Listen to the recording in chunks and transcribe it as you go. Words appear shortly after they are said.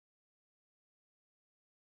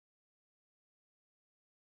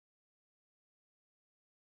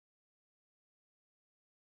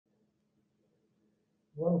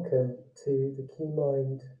Welcome to the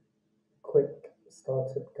QuMind Quick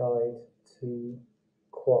Startup Guide to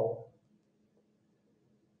Qual.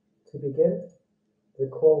 To begin, the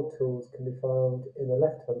Qual tools can be found in the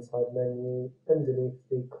left-hand side menu underneath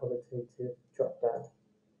the Qualitative drop-down.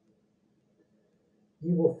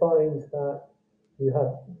 You will find that you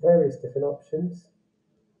have various different options.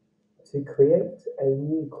 To create a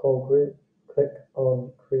new Qual group, click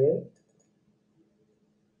on Create.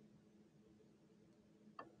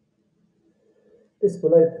 This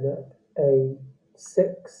will open up a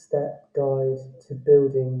 6-step guide to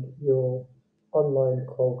building your online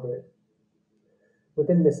Qual group.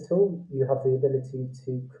 Within this tool, you have the ability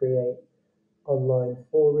to create online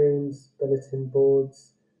forums, bulletin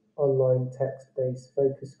boards, online text-based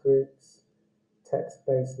focus groups,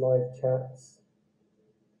 text-based live chats,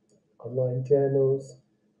 online journals,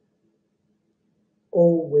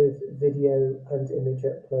 all with video and image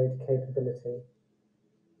upload capability.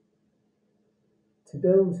 To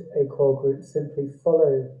build a Qual group, simply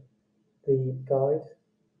follow the guide,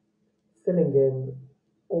 filling in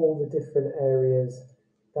all the different areas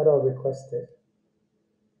that are requested.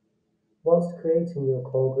 Whilst creating your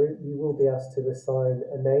Qual group, you will be asked to assign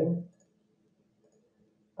a name,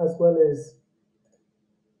 as well as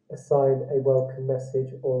assign a welcome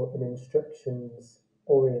message or an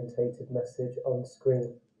instructions-orientated message on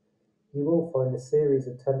screen. You will find a series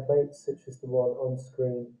of templates, such as the one on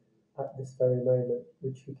screen at this very moment,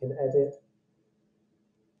 which you can edit,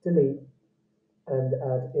 delete, and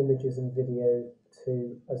add images and video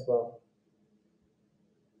to as well.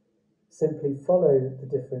 Simply follow the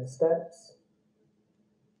different steps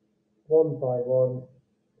one by one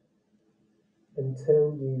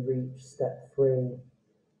until you reach step 3,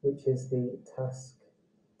 which is the task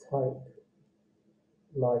type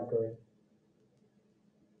library.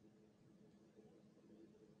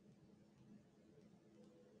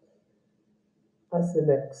 As the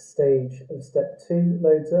next stage of step 2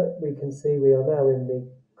 loads up, we can see we are now in the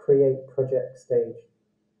create project stage.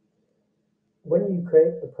 When you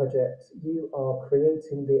create a project, you are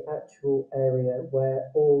creating the actual area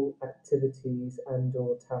where all activities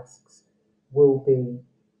and/or tasks will be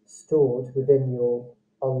stored within your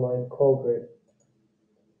online Qual group.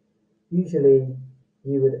 Usually,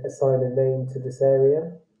 you would assign a name to this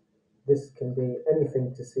area. This can be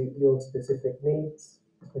anything to suit your specific needs.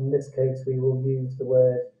 In this case, we will use the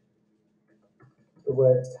word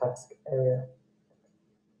task area.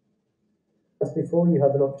 As before, you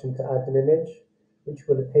have an option to add an image, which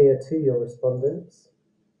will appear to your respondents,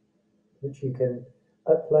 which you can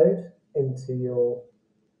upload into your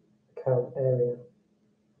account area.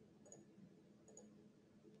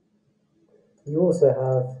 You also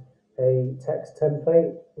have a text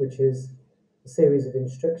template, which is a series of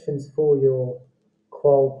instructions for your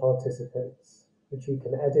Qual participants, which you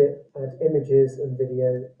can edit, add images and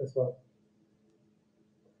video as well.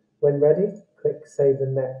 When ready, click Save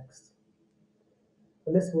and Next.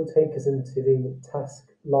 And this will take us into the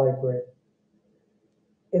task library.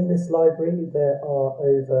 In this library, there are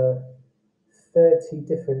over 30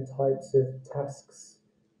 different types of tasks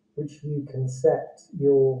which you can set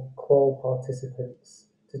your Qual participants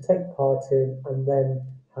to take part in and then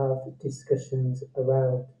have discussions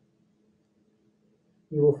around.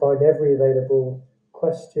 You will find every available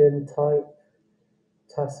question type,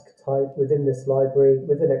 task type within this library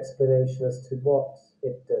with an explanation as to what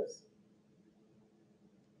it does.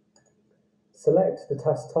 Select the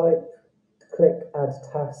task type, click Add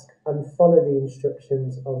Task, and follow the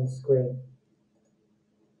instructions on screen.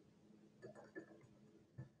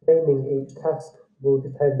 Naming each task will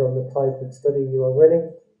depend on the type of study you are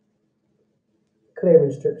running. Clear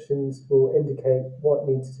instructions will indicate what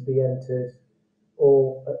needs to be entered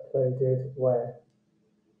or uploaded where.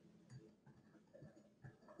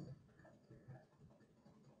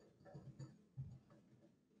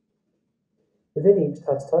 Within each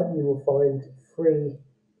task type, you will find 3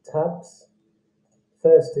 tabs.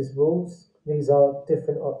 First is rules. These are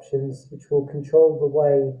different options which will control the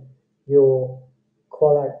way your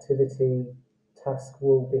Qual activity task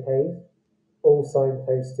will behave, all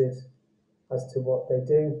signposted as to what they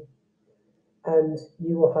do. And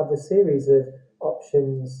you will have a series of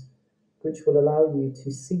options which will allow you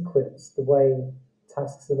to sequence the way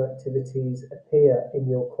tasks and activities appear in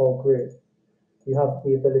your Qual group. You have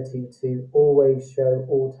the ability to always show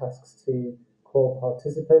all tasks to Qual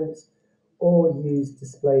participants, or use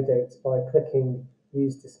display dates by clicking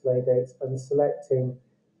Use Display Dates and selecting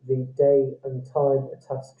the day and time a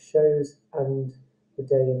task shows and the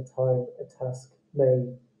day and time a task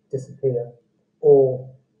may disappear, or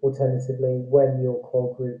alternatively, when your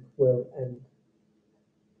Qual group will end.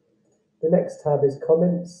 The next tab is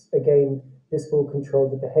comments. Again, this will control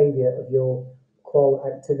the behavior of your Qual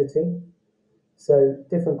activity. So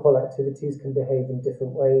different Qual activities can behave in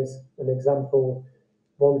different ways. An example,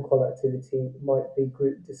 one Qual activity might be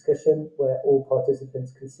group discussion, where all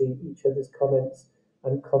participants can see each other's comments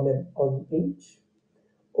and comment on each.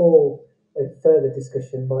 Or a further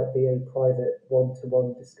discussion might be a private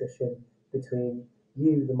one-to-one discussion between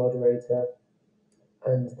you, the moderator,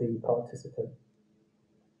 and the participant.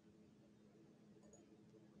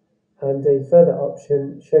 And a further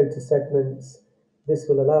option, show to segments. This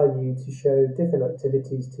will allow you to show different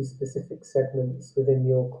activities to specific segments within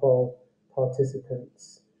your Qual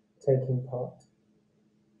participants taking part.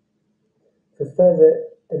 For further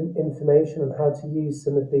information on how to use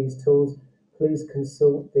some of these tools, please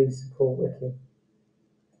consult the support wiki.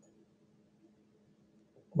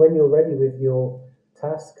 When you're ready with your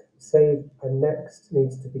task, Save and Next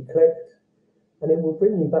needs to be clicked, and it will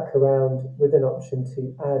bring you back around with an option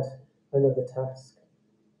to add another task.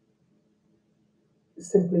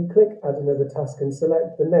 Simply click Add Another Task and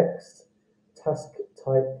select the next task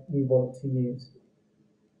type you want to use.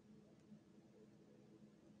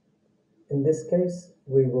 In this case,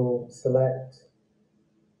 we will select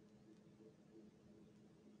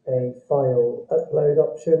a file upload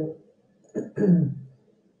option,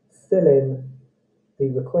 fill in the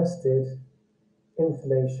requested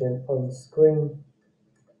information on screen,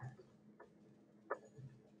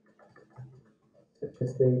 such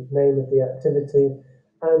as the name of the activity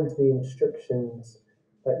and the instructions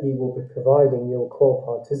that you will be providing your Qual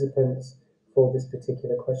participants for this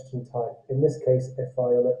particular question type, in this case a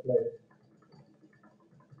file upload.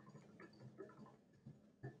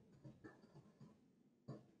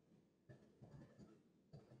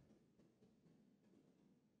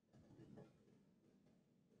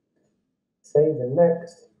 Save and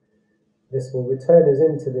Next. This will return us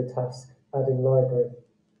into the task Adding Library.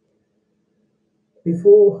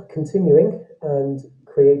 Before continuing and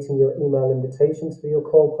creating your email invitations for your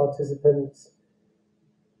Qual participants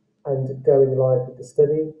and going live with the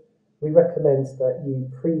study, we recommend that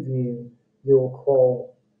you preview your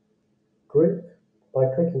Qual group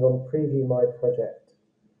by clicking on Preview My Project.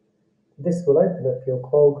 This will open up your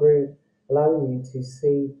Qual group, allowing you to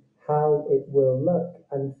see how it will look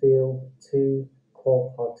and feel to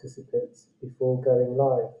Qual participants before going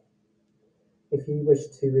live. If you wish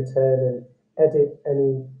to return and edit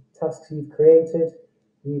any tasks you've created,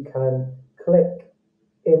 you can click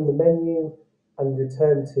in the menu and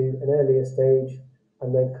return to an earlier stage,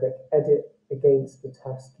 and then click Edit against the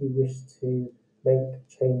task you wish to make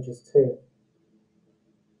changes to.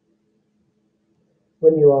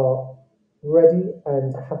 When you are ready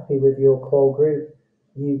and happy with your Qual group,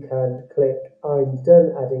 you can click I'm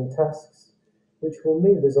done adding tasks, which will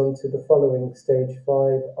move us on to the following stage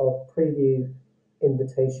 5 of Preview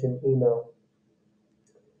Invitation Email.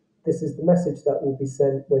 This is the message that will be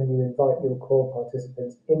sent when you invite your Qual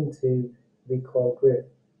participants into the Qual group.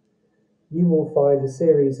 You will find a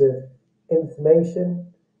series of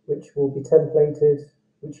information which will be templated,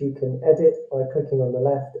 which you can edit by clicking on the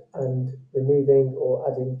left and removing or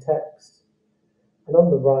adding text, and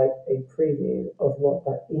on the right a preview of what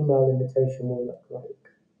that email invitation will look like.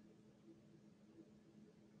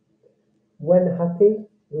 When happy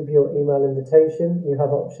with your email invitation, you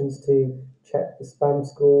have options to check the spam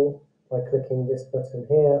score by clicking this button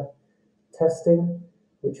here, testing,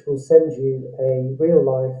 which will send you a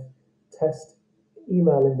real-life test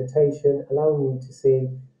email invitation, allowing you to see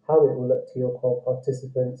how it will look to your Qual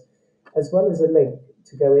participants, as well as a link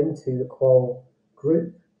to go into the Qual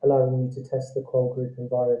group, allowing you to test the Qual group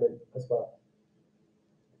environment as well.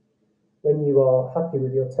 When you are happy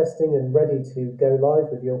with your testing and ready to go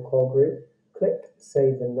live with your Qual group, click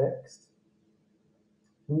Save and Next.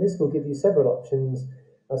 And this will give you several options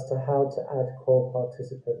as to how to add Qual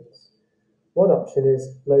participants. One option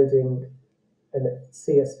is loading a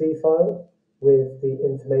CSV file with the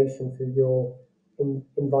information for your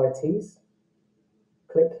invitees.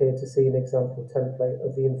 Click here to see an example template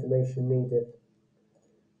of the information needed.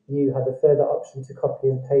 You have a further option to copy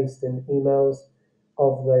and paste in emails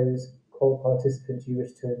of those Qual participants you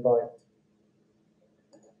wish to invite.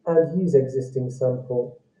 And use existing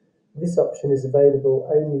sample. This option is available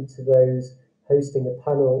only to those hosting a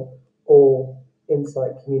panel or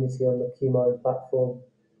Insight community on the QuMind platform.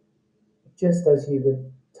 Just as you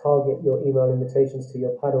would target your email invitations to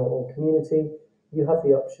your panel or community, you have the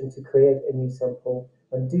option to create a new sample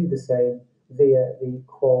and do the same via the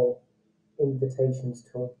Qual invitations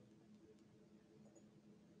tool.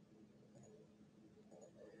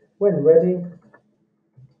 When ready,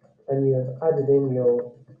 and you have added in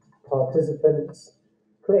your participants,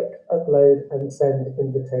 Click Upload and Send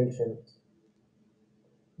Invitations.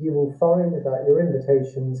 You will find that your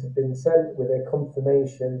invitations have been sent with a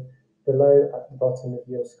confirmation below at the bottom of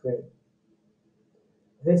your screen.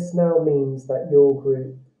 This now means that your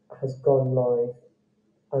group has gone live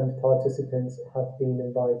and participants have been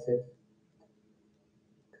invited.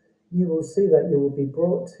 You will see that you will be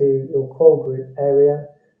brought to your Qual group area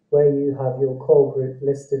where you have your Qual group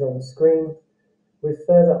listed on screen with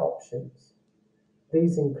further options.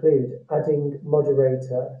 These include adding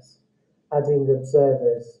moderators, adding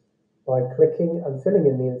observers. By clicking and filling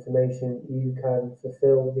in the information, you can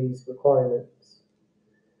fulfill these requirements.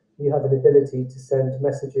 You have an ability to send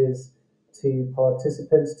messages to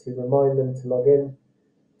participants to remind them to log in,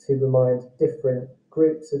 to remind different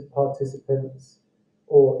groups of participants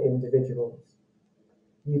or individuals.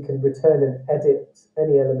 You can return and edit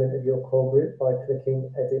any element of your Qual group by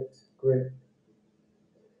clicking Edit Group.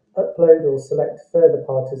 Upload or select further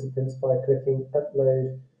participants by clicking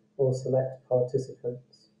Upload or Select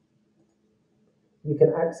Participants. You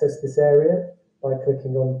can access this area by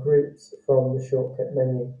clicking on Groups from the shortcut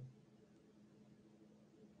menu.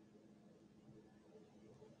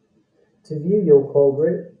 To view your Qual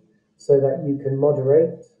group so that you can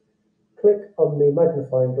moderate, click on the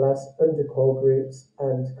magnifying glass under Qual groups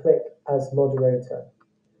and click as moderator.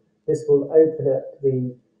 This will open up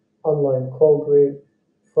the online Qual group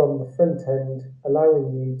from the front end,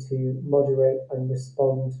 allowing you to moderate and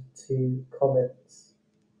respond to comments.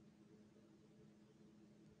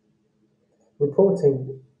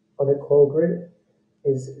 Reporting on a Qual group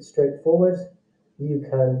is straightforward. You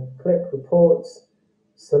can click Reports,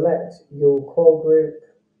 select your Qual group,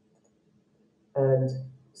 and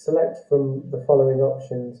select from the following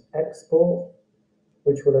options: Export,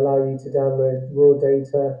 which will allow you to download raw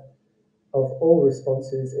data of all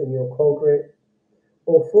responses in your Qual group,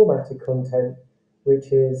 or Formatted Content,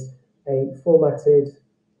 which is a formatted,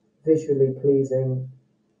 visually pleasing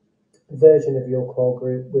version of your Qual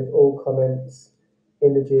group with all comments,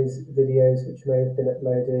 images, videos which may have been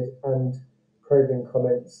uploaded, and probing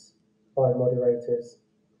comments by moderators.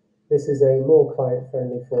 This is a more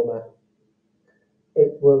client-friendly format.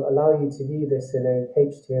 It will allow you to view this in a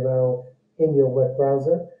HTML in your web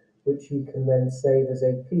browser, which you can then save as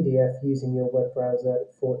a PDF using your web browser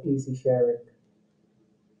for easy sharing.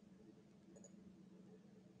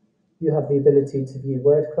 You have the ability to view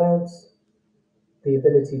word clouds, the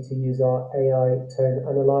ability to use our AI tone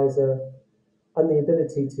analyzer, and the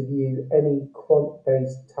ability to view any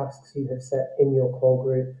quant-based tasks you have set in your Qual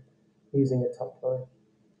group using a top line.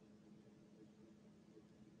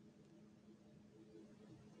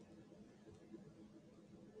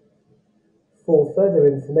 For further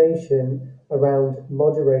information around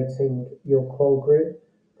moderating your Qual group,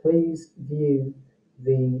 please view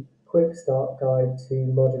the Quick Start Guide to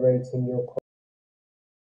moderating your Qual